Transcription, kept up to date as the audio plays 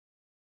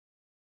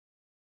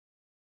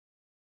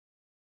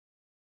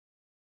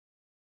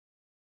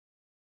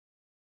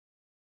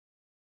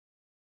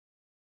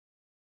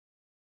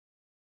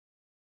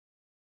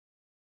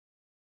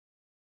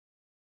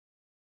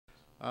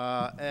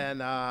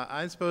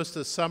I'm supposed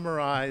to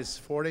summarize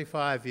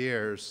 45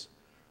 years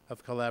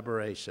of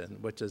collaboration,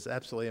 which is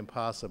absolutely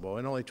impossible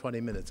in only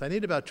 20 minutes. I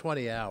need about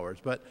 20 hours,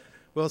 but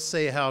we'll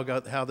see how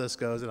this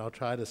goes, and I'll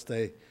try to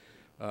stay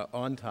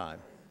on time.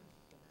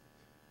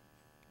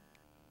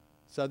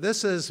 So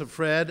this is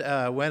Fred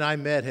when I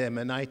met him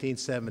in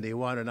 1971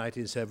 or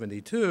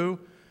 1972.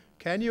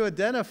 Can you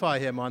identify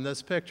him on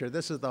this picture?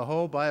 This is the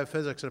whole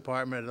biophysics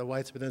department at the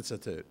Weizmann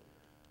Institute.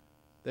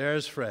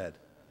 There's Fred,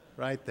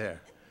 right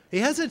there. He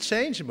hasn't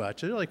changed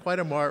much. It's really quite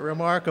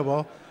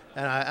remarkable.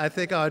 And I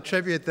think I'll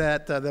attribute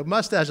that, the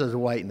mustache is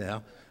white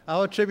now.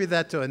 I'll attribute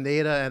that to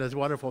Anita and his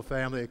wonderful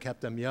family who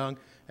kept him young.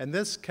 And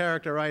this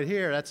character right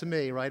here, that's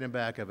me right in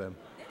back of him.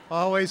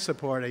 Always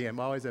supporting him,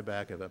 always in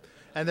back of him.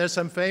 And there's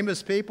some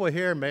famous people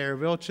here, Meir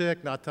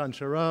Wilchek, Natan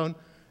Sharon,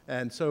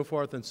 and so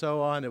forth and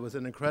so on. It was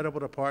an incredible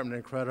department,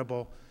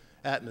 incredible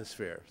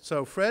atmosphere.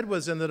 So Fred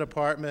was in the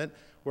department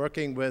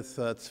working with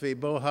Tzvi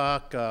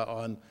Bohak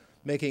on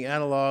making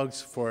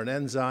analogs for an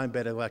enzyme,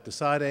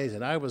 beta-lactosidase,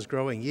 and I was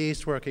growing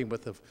yeast working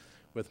with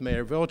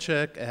Meir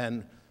Wilchek,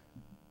 and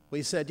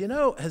we said, you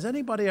know, has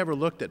anybody ever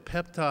looked at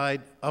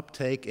peptide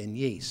uptake in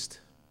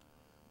yeast?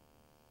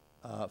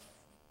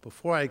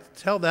 Before I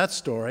tell that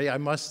story, I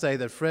must say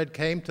that Fred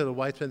came to the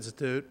Weizmann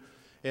Institute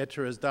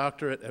after his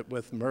doctorate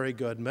with Murray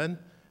Goodman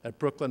at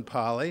Brooklyn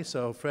Poly.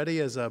 So Freddie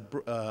is a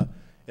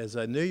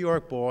New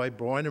York boy,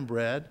 born and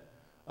bred.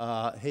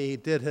 He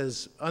did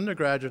his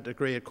undergraduate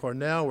degree at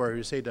Cornell, where he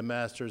received a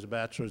master's,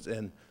 bachelor's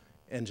in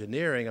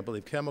engineering, I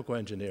believe chemical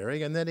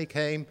engineering, and then he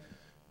came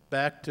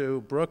back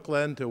to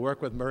Brooklyn to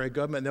work with Murray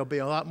Goodman. There'll be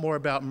a lot more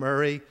about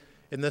Murray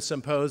in this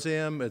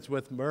symposium. It's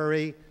with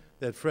Murray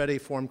that Freddie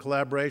formed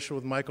collaboration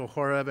with Michael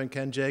Horev and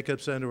Ken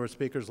Jacobson, who were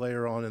speakers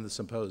later on in the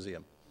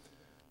symposium.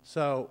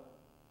 So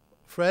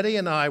Freddie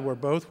and I were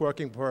both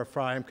working for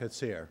Ephraim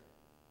Katzir.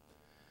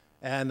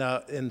 And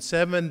in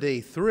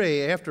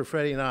 '73, after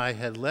Freddie and I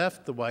had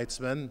left the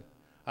Weizmann,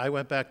 I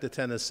went back to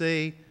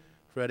Tennessee.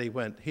 Freddie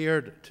went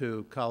here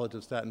to College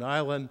of Staten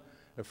Island.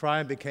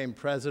 Ephraim became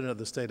president of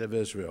the State of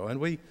Israel. And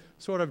we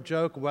sort of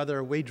joke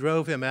whether we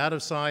drove him out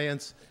of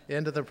science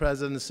into the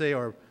presidency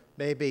or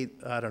maybe,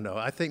 I don't know,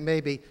 I think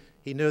maybe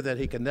he knew that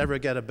he could never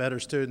get a better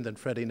student than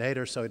Freddie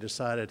Naider, so he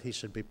decided he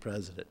should be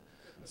president.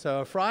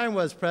 So Ephraim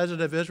was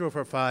president of Israel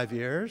for 5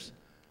 years.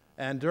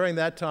 And during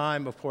that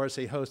time, of course,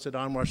 he hosted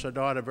Anwar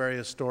Sadat, a very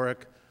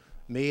historic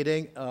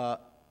meeting. I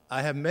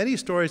have many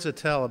stories to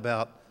tell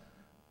about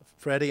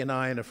Freddie and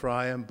I and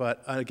Ephraim,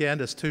 but again,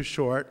 it's too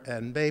short.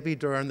 And maybe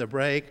during the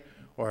break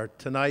or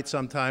tonight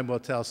sometime, we'll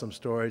tell some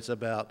stories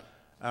about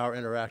our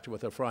interaction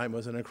with Ephraim. It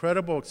was an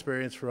incredible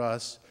experience for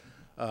us.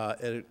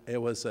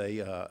 It was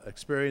an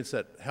experience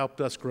that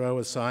helped us grow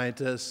as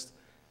scientists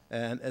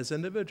and as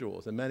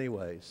individuals in many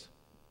ways.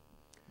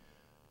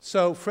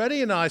 So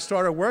Freddie and I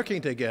started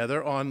working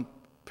together on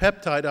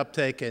peptide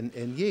uptake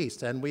in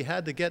yeast, and we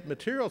had to get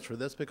materials for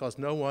this because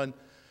no one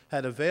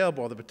had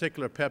available the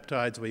particular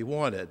peptides we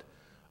wanted.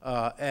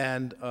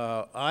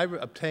 I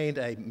obtained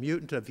a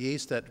mutant of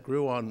yeast that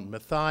grew on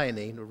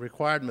methionine,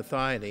 required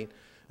methionine,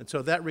 and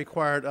so that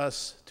required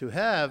us to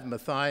have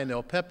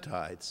methionine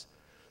peptides.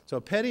 So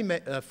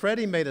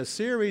Freddie made a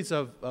series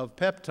of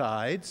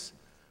peptides,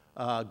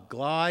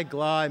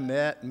 gly,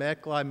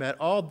 met,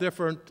 all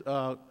different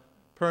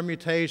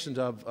permutations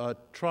of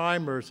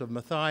trimers of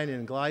methionine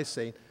and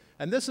glycine.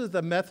 And this is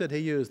the method he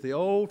used, the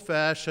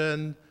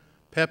old-fashioned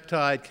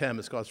peptide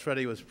chemist, because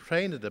Freddie was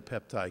trained as a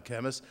peptide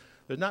chemist.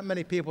 There's not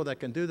many people that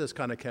can do this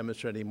kind of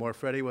chemistry anymore.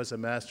 Freddie was a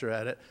master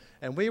at it.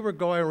 And we were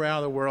going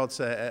around the world,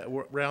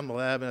 around the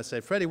lab, and I say,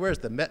 Freddie, where's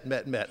the met?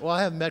 Well,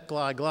 I have met,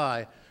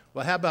 gly.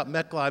 Well, how about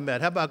met, gly, met?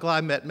 How about gly,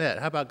 met?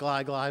 How about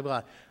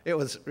gly? It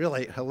was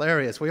really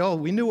hilarious.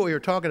 We knew what we were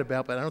talking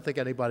about, but I don't think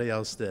anybody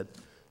else did.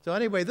 So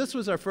anyway, this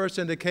was our first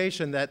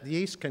indication that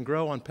yeast can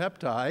grow on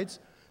peptides.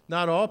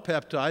 Not all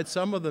peptides.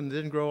 Some of them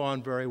didn't grow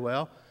on very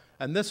well.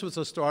 And this was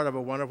the start of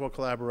a wonderful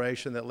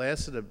collaboration that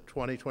lasted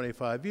 20,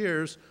 25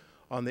 years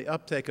on the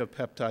uptake of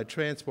peptide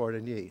transport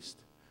in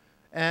yeast.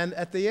 And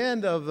at the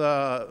end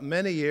of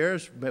many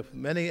years,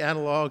 many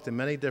analogs and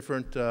many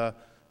different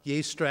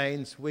yeast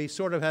strains, we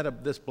sort of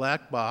had this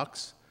black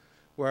box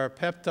where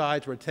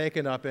peptides were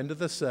taken up into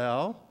the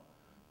cell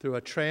through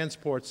a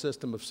transport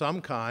system of some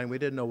kind. We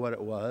didn't know what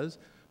it was,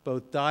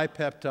 both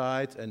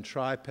dipeptides and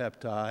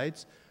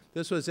tripeptides.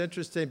 This was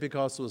interesting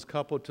because it was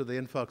coupled to the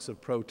influx of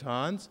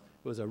protons.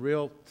 It was a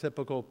real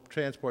typical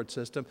transport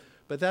system,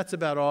 but that's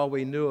about all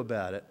we knew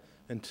about it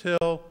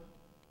until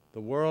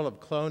the world of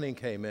cloning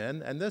came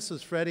in. And this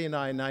is Freddie and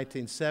I in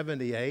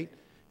 1978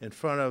 in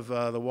front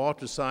of the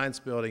Walter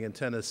Science Building in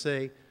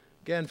Tennessee.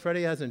 Again,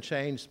 Freddie hasn't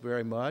changed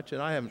very much,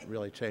 and I haven't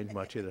really changed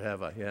much either,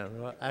 have I? Yeah,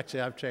 well,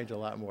 actually, I've changed a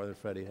lot more than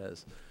Freddie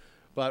has.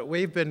 But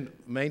we've been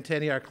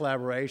maintaining our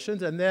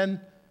collaborations, and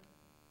then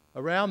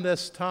around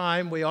this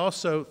time, we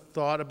also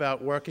thought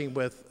about working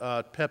with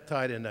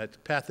peptide in a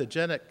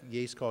pathogenic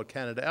yeast called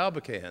Candida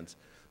albicans.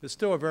 It's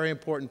still a very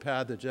important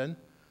pathogen.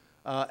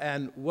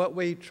 And what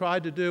we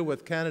tried to do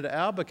with Candida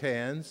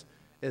albicans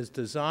is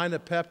design a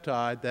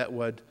peptide that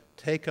would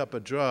take up a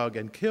drug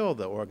and kill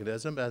the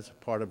organism as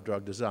part of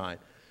drug design.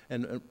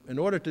 And in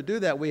order to do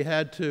that, we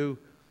had to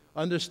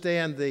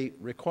understand the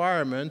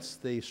requirements,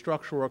 the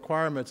structural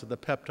requirements of the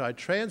peptide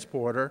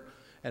transporter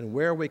and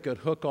where we could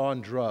hook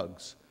on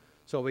drugs.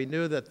 So we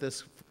knew that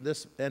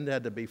this end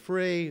had to be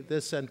free,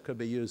 this end could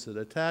be used as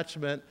an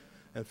attachment,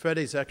 and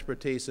Freddie's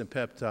expertise in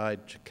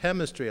peptide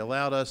chemistry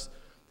allowed us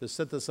to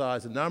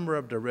synthesize a number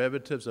of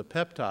derivatives of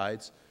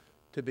peptides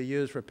to be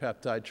used for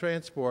peptide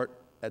transport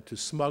and to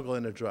smuggle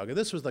in a drug. And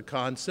this was the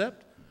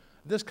concept.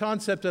 This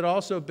concept had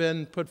also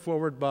been put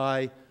forward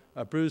by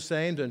Bruce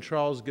Ames and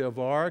Charles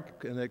Gilvard,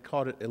 and they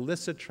called it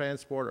illicit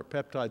transport or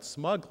peptide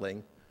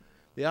smuggling.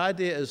 The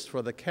idea is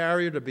for the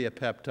carrier to be a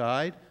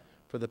peptide,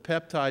 for the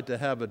peptide to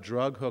have a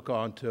drug hook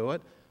onto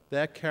it.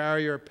 That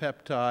carrier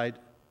peptide,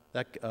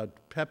 that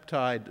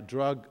peptide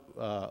drug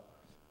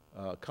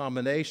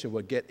combination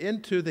would get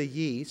into the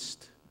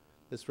yeast.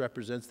 This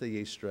represents the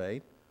yeast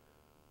strain,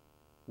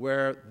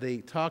 where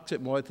the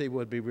toxic moiety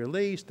would be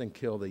released and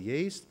kill the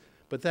yeast,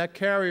 but that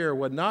carrier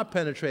would not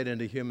penetrate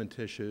into human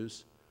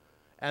tissues,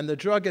 and the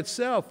drug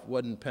itself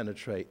wouldn't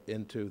penetrate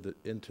into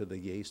the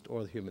yeast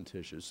or the human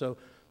tissues. So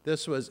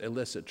this was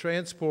illicit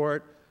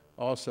transport,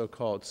 also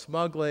called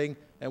smuggling,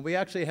 and we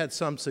actually had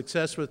some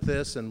success with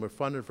this and were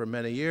funded for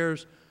many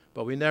years,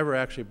 but we never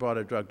actually brought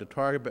a drug to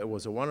target, but it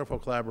was a wonderful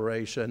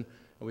collaboration,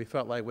 and we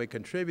felt like we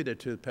contributed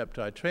to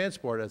peptide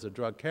transport as a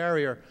drug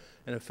carrier.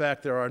 And in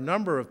fact, there are a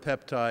number of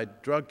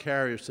peptide drug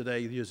carriers today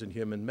used in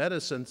human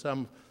medicine,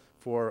 some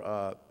for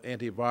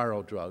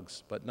antiviral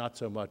drugs, but not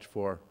so much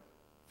for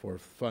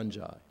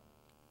fungi.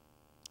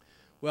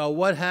 Well,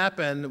 what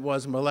happened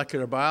was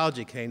molecular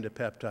biology came to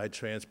peptide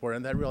transport,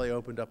 and that really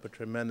opened up a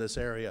tremendous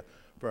area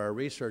for our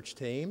research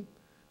team.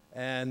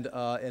 And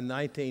in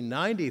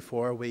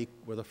 1994, we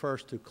were the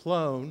first to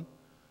clone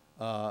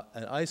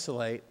and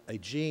isolate a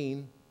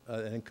gene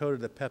and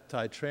encoded a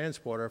peptide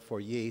transporter for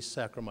yeast,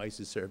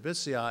 Saccharomyces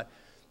cerevisiae.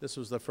 This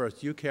was the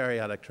first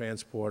eukaryotic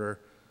transporter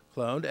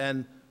cloned,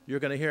 and you're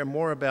going to hear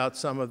more about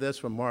some of this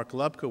from Mark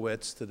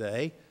Lubkowitz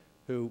today,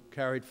 who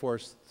carried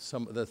forth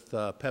some of this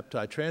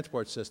peptide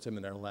transport system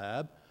in our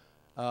lab.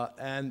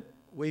 And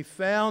we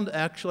found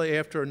actually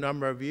after a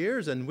number of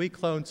years, and we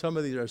cloned some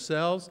of these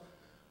ourselves,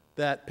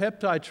 that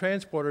peptide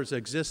transporters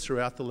exist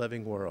throughout the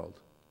living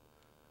world.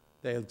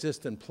 They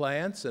exist in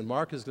plants, and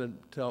Mark is going to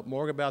tell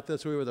more about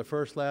this. We were the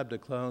first lab to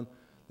clone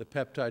the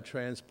peptide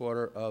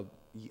transporter of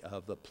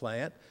the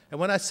plant. And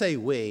when I say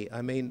we,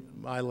 I mean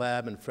my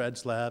lab and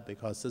Fred's lab,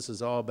 because this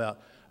is all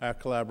about our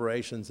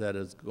collaborations that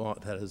has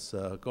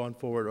gone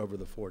forward over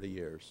the 40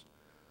 years.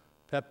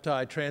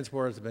 Peptide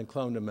transporters have been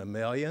cloned in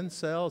mammalian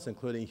cells,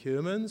 including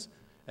humans,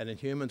 and in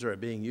humans are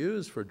being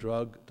used for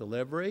drug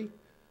delivery,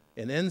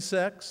 in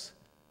insects,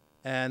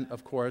 and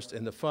of course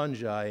in the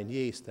fungi and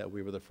yeast that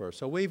we were the first.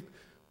 So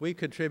we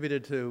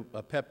contributed to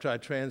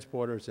peptide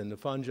transporters in the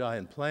fungi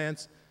and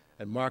plants,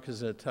 and Mark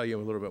is going to tell you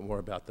a little bit more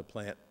about the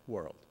plant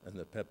world and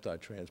the peptide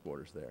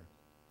transporters there.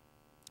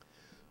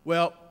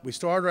 Well, we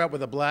started out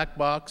with a black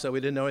box that we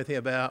didn't know anything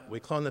about. We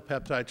cloned the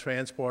peptide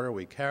transporter,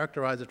 we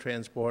characterized the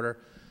transporter,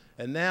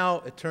 and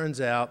now it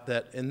turns out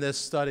that in this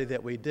study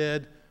that we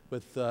did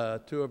with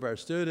two of our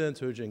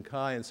students, Hoojin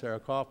Kai and Sarah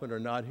Kaufman, are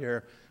not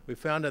here, we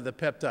found that the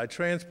peptide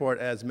transport,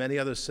 as many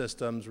other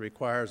systems,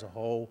 requires a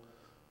whole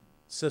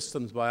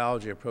systems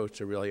biology approach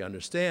to really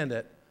understand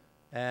it.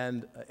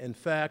 And in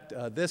fact,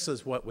 this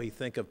is what we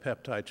think of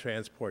peptide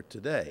transport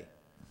today.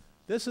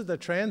 This is the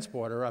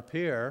transporter up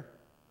here,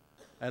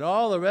 and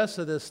all the rest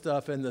of this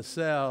stuff in the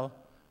cell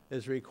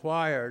is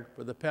required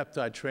for the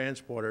peptide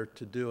transporter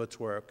to do its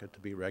work and to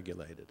be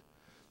regulated.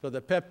 So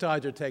the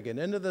peptides are taken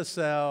into the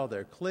cell,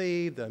 they're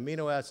cleaved, the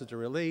amino acids are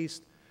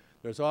released.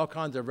 There's all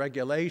kinds of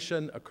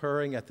regulation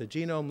occurring at the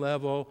genome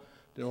level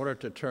in order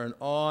to turn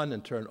on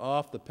and turn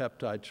off the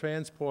peptide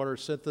transporter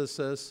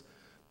synthesis.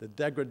 The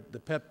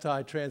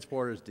peptide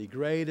transporter is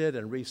degraded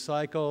and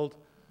recycled.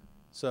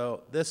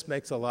 So this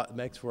makes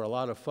for a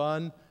lot of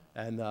fun,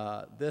 and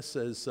this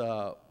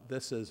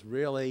is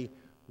really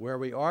where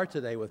we are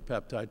today with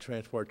peptide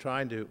transport,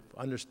 trying to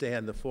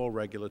understand the full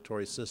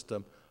regulatory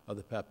system of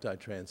the peptide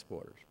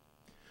transporters.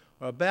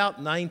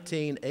 About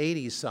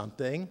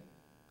 1980-something,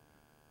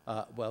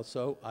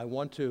 so I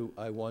want to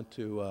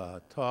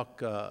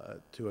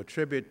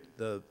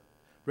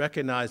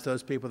recognize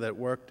those people that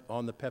worked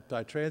on the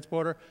peptide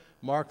transporter.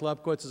 Mark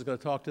Lubkowitz is going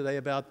to talk today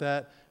about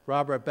that.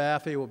 Robert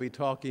Baffy will be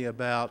talking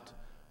about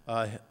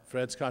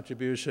Fred's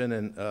contribution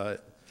and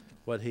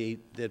what he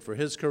did for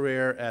his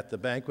career at the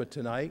banquet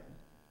tonight.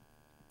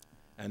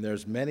 And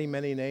there's many,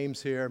 many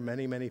names here,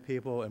 many, many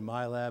people in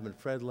my lab and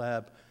Fred's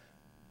lab.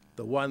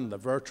 The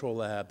virtual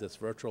lab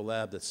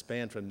that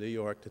spanned from New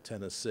York to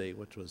Tennessee,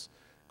 which was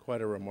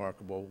quite a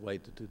remarkable way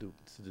to do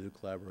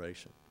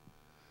collaboration.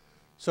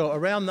 So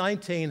around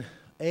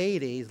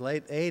 1980s,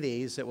 late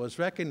 80s, it was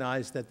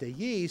recognized that the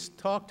yeast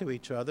talk to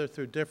each other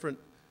through different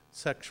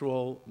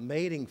sexual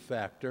mating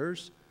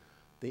factors.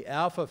 The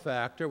alpha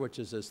factor, which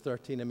is this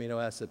 13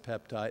 amino acid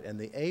peptide, and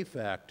the A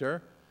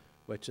factor,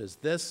 which is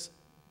this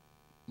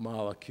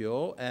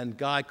molecule. And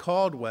Guy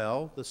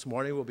Caldwell this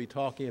morning will be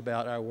talking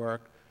about our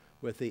work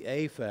with the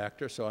A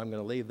factor, so I'm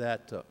going to leave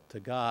that to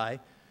Guy.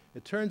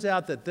 It turns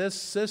out that this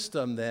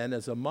system then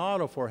is a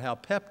model for how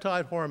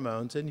peptide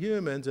hormones in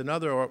humans and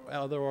other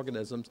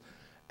organisms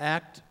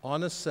act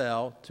on a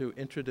cell to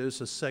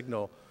introduce a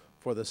signal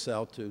for the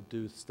cell to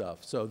do stuff.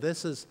 So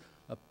this is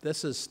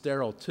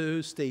sterol 2,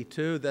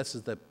 ST2. This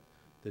is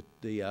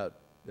the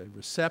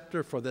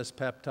receptor for this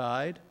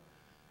peptide.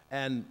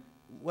 And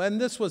when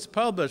this was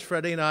published,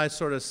 Freddie and I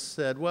sort of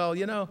said, well,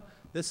 you know,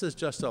 this is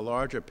just a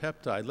larger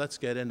peptide. Let's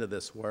get into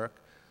this work.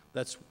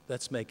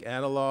 Let's make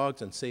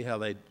analogs and see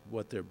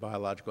what their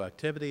biological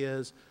activity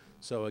is.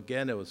 So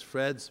again, it was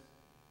Fred's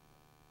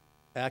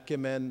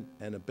acumen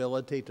and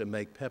ability to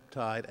make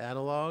peptide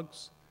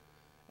analogs,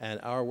 and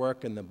our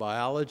work in the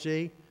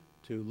biology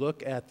to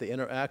look at the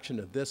interaction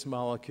of this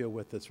molecule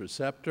with this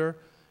receptor.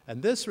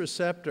 And this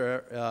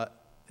receptor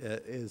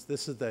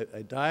this is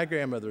a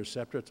diagram of the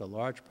receptor. It's a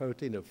large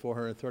protein of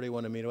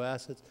 431 amino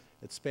acids.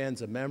 It spans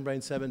the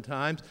membrane 7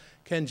 times.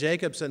 Ken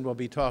Jacobson will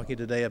be talking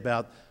today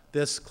about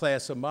this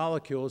class of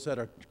molecules that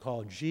are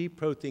called G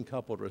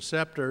protein-coupled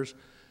receptors,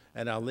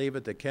 and I'll leave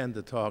it to Ken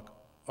to talk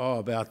all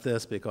about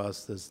this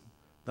because there's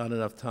not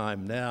enough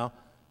time now.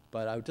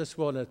 But I just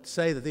want to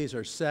say that these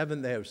are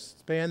 7. They have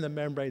spanned the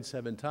membrane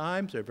 7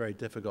 times. They're very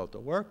difficult to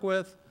work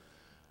with.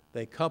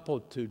 They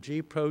couple to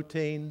G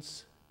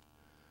proteins.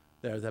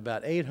 There's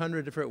about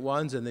 800 different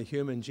ones in the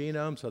human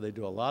genome, so they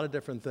do a lot of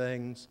different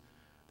things.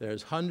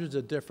 There's hundreds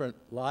of different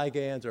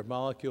ligands or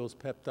molecules,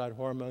 peptide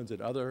hormones,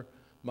 and other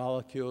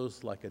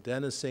molecules like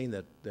adenosine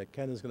that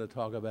Ken is going to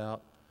talk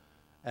about.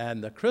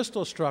 And the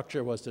crystal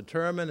structure was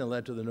determined and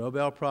led to the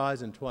Nobel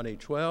Prize in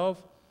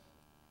 2012.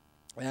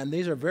 And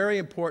these are very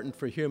important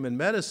for human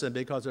medicine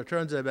because it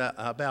turns out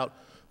about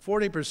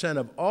 40%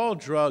 of all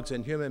drugs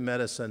in human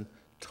medicine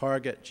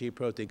target G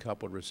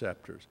protein-coupled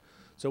receptors.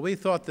 So we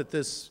thought that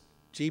this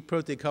G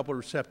protein-coupled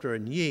receptor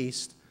in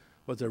yeast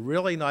was a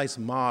really nice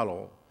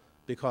model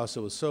because it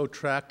was so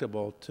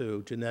tractable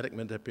to genetic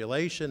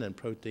manipulation and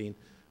protein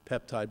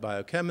peptide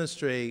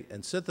biochemistry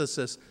and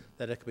synthesis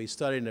that it could be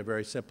studied in a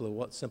very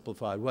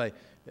simplified way.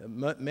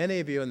 Many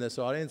of you in this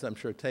audience, I'm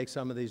sure, take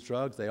some of these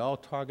drugs. They all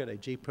target a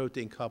G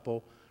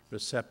protein-coupled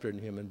receptor in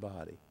the human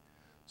body.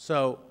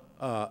 So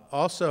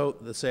also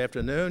this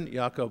afternoon,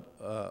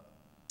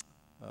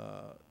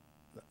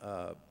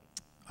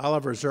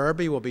 Oliver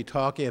Zerbe will be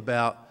talking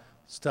about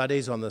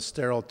studies on the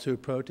sterol 2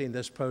 protein,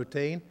 this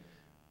protein,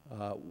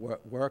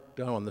 work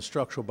done on the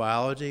structural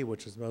biology,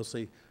 which is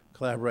mostly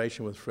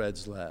collaboration with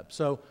Fred's lab.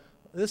 So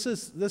this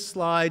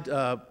slide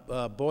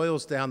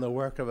boils down the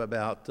work of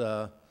about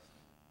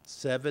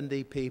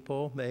 70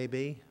 people,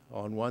 maybe,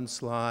 on one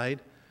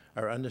slide,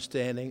 our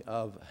understanding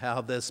of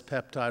how this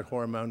peptide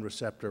hormone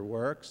receptor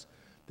works.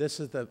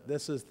 This is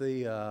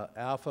the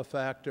alpha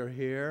factor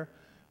here.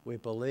 We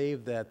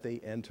believe that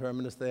the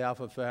N-terminus of the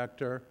alpha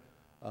factor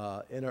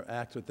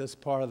interacts with this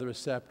part of the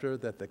receptor,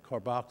 that the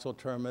carboxyl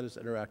terminus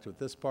interacts with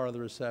this part of the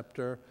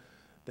receptor,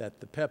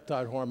 that the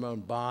peptide hormone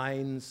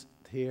binds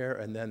here,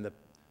 and then the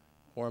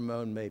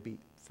hormone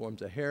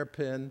forms a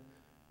hairpin,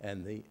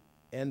 and the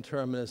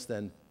N-terminus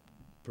then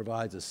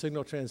provides a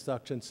signal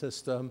transduction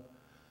system.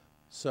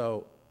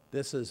 So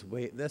this is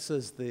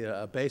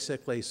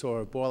basically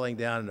sort of boiling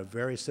down in a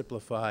very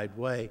simplified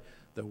way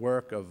the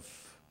work of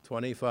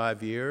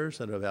 25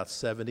 years and about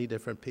 70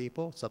 different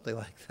people, something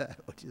like that.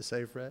 Would you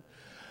say, Fred?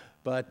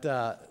 But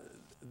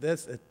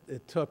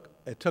it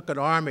took an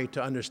army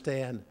to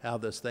understand how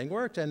this thing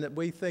worked, and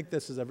we think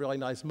this is a really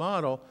nice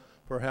model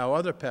for how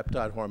other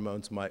peptide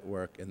hormones might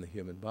work in the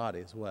human body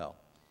as well.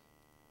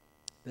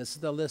 This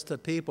is the list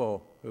of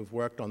people who've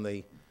worked on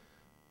the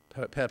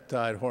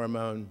peptide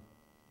hormone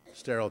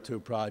sterol 2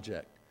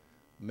 project.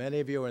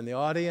 Many of you are in the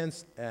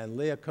audience, and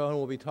Leah Cohen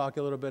will be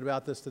talking a little bit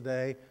about this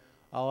today.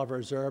 Oliver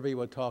Zerbe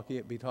will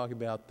be talking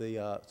about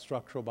the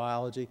structural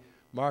biology.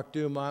 Mark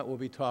Dumont will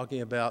be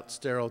talking about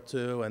sterol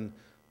 2 and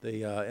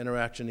the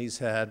interaction he's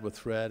had with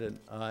Fred and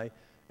I.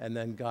 And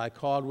then Guy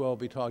Caldwell will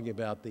be talking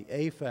about the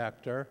A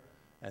factor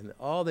and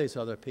all these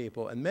other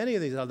people. And many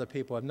of these other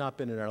people have not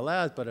been in our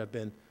labs, but have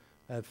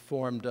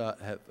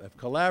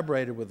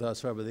collaborated with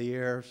us over the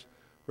years.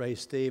 Ray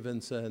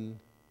Stevenson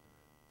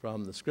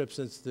from the Scripps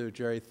Institute,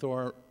 Jeremy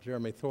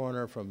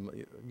Thorner from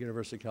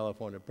University of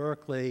California,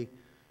 Berkeley,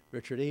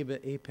 Richard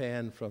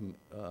Epan from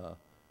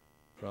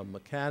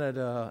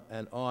Canada,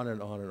 and on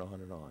and on and on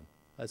and on.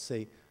 Let's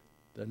see,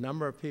 the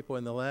number of people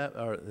in the lab,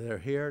 they're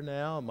here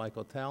now.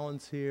 Michael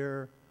Talon's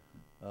here.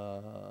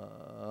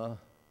 Shambhakar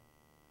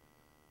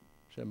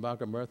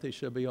Murthy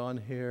should be on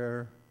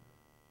here.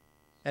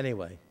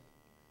 Anyway,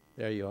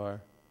 there you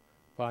are.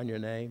 Find your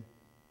name.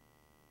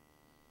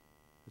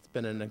 It's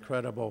been an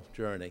incredible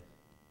journey.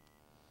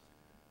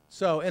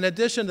 So in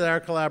addition to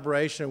our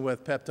collaboration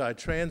with peptide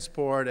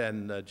transport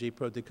and G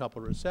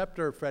protein-coupled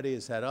receptor, Freddie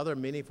has had other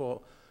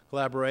meaningful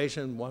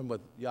collaboration, one with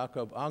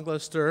Jacob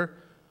Anglister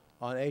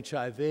on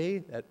HIV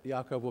that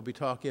Jacob will be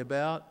talking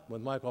about,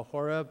 with Michael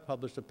Horev,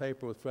 published a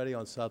paper with Freddie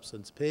on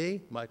substance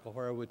P. Michael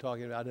Horev will be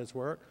talking about his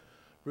work.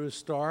 Ruth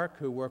Stark,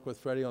 who worked with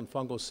Freddie on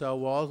fungal cell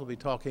walls. We'll be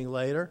talking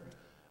later.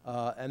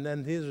 And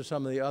then these are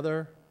some of the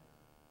other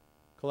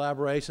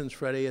collaborations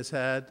Freddie has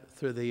had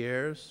through the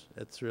years.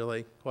 It's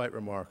really quite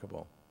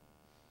remarkable.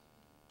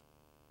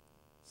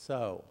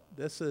 So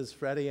this is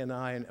Freddie and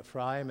I and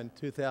Ephraim in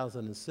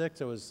 2006.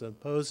 It was a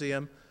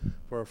symposium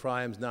for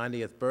Ephraim's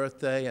 90th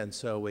birthday, and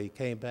so we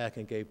came back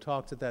and gave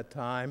talks at that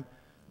time.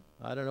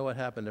 I don't know what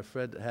happened to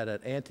Fred. Had an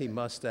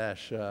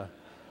anti-mustache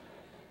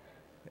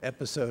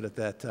episode at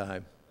that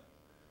time.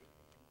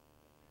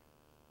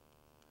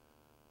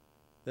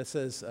 This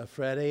is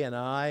Freddie and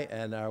I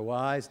and our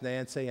wives,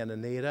 Nancy and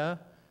Anita.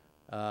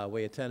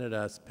 We attended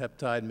a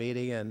peptide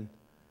meeting in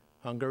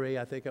Hungary,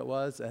 I think it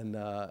was, and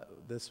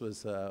this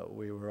was,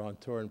 we were on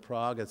tour in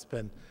Prague. It's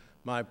been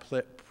my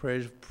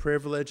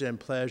privilege and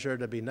pleasure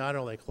to be not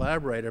only a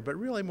collaborator, but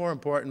really more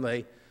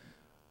importantly,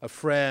 a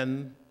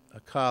friend, a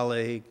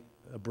colleague,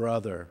 a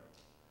brother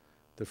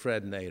to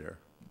Fred Naider.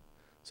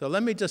 So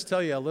let me just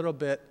tell you a little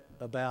bit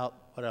about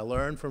what I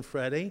learned from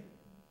Freddie.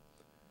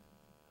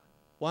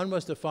 One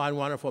was to find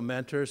wonderful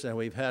mentors, and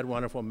we've had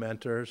wonderful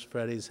mentors.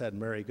 Freddie's had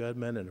Murray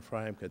Goodman and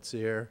Ephraim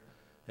Katzir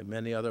and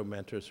many other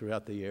mentors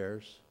throughout the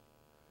years.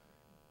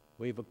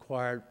 We've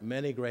acquired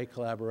many great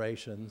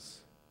collaborations.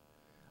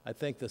 I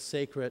think the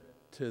secret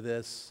to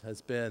this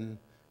has been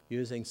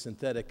using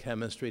synthetic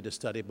chemistry to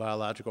study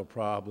biological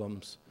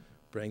problems,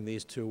 bring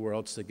these two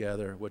worlds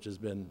together, which has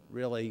been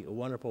really a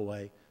wonderful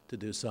way to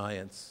do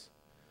science.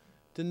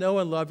 To know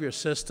and love your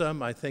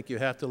system, I think you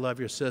have to love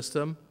your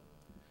system.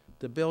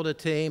 To build a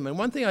team, and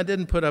one thing I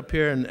didn't put up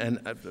here, and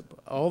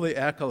all the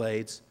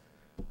accolades,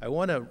 I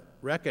want to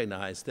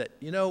recognize that,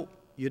 you know,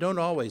 you don't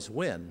always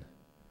win.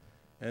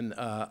 And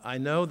I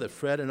know that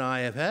Fred and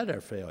I have had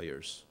our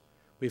failures.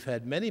 We've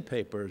had many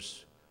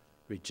papers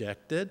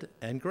rejected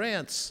and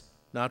grants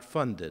not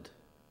funded.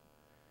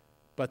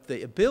 But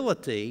the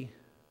ability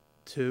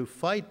to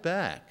fight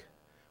back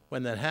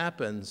when that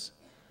happens,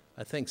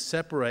 I think,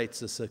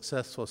 separates the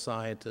successful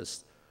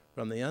scientist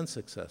from the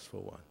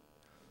unsuccessful one.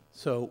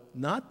 So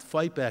not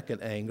fight back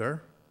in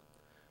anger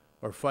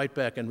or fight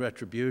back in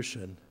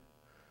retribution,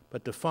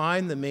 but to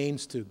find the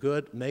means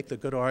to make the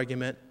good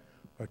argument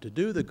or to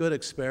do the good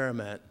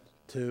experiment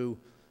to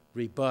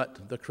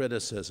rebut the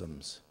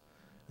criticisms.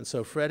 And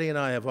so Freddie and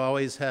I have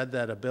always had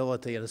that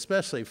ability, and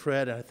especially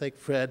Fred, and I think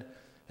Fred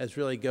has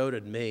really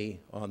goaded me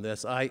on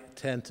this. I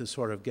tend to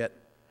sort of get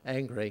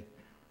angry,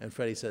 and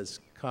Freddie says,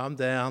 calm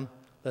down,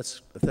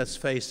 let's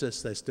face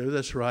this, let's do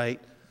this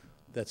right,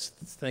 let's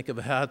think of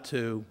how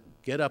to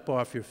get up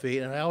off your feet.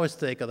 And I always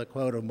think of the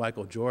quote of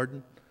Michael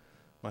Jordan,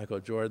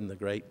 the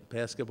great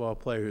basketball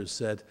player, who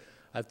said,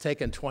 I've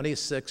taken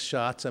 26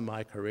 shots in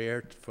my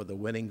career for the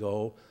winning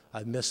goal.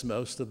 I've missed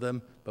most of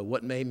them, but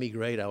what made me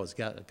great, I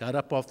got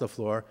up off the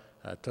floor,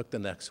 and I took the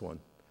next one.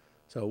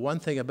 So one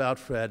thing about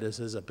Fred is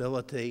his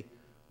ability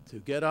to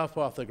get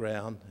off the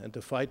ground and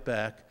to fight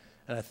back,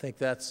 and I think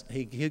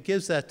he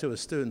gives that to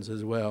his students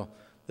as well,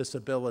 this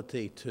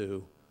ability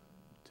to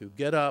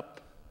get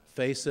up,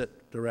 face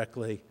it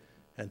directly,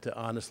 and to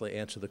honestly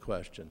answer the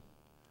question.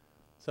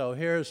 So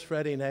here's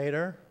Freddie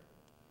Naider,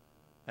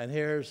 and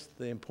here's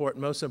the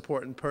most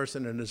important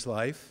person in his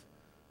life,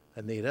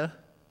 Anita.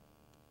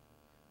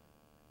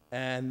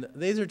 And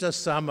these are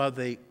just some of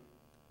the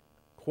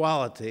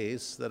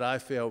qualities that I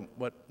feel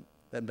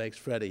that makes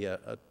Freddie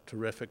a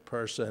terrific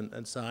person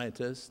and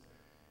scientist: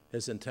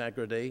 his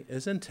integrity,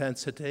 his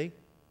intensity,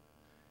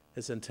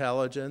 his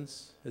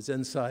intelligence, his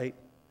insight,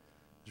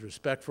 his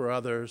respect for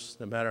others.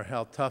 No matter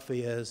how tough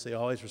he is, he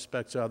always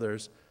respects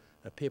others,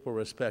 and people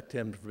respect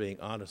him for being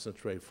honest and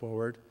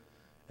straightforward.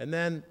 And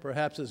then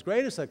perhaps his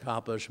greatest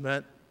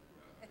accomplishment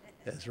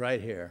is right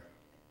here.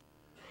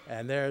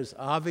 And there's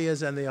Avi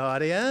is in the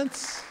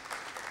audience.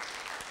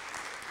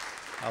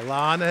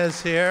 Alana is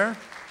here.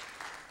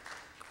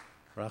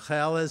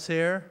 Rachel is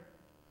here.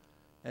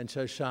 And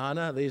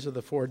Shoshana. These are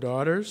the 4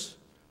 daughters.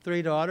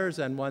 3 daughters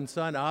and 1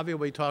 son. Avi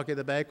will be talking at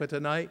the banquet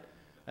tonight.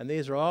 And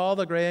these are all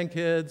the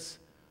grandkids,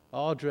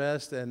 all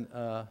dressed in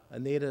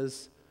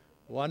Anita's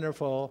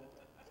wonderful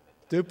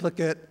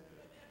duplicate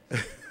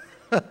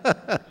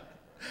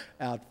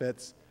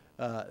outfits.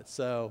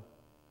 So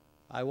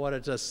I want to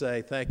just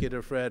say thank you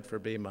to Fred for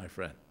being my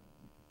friend.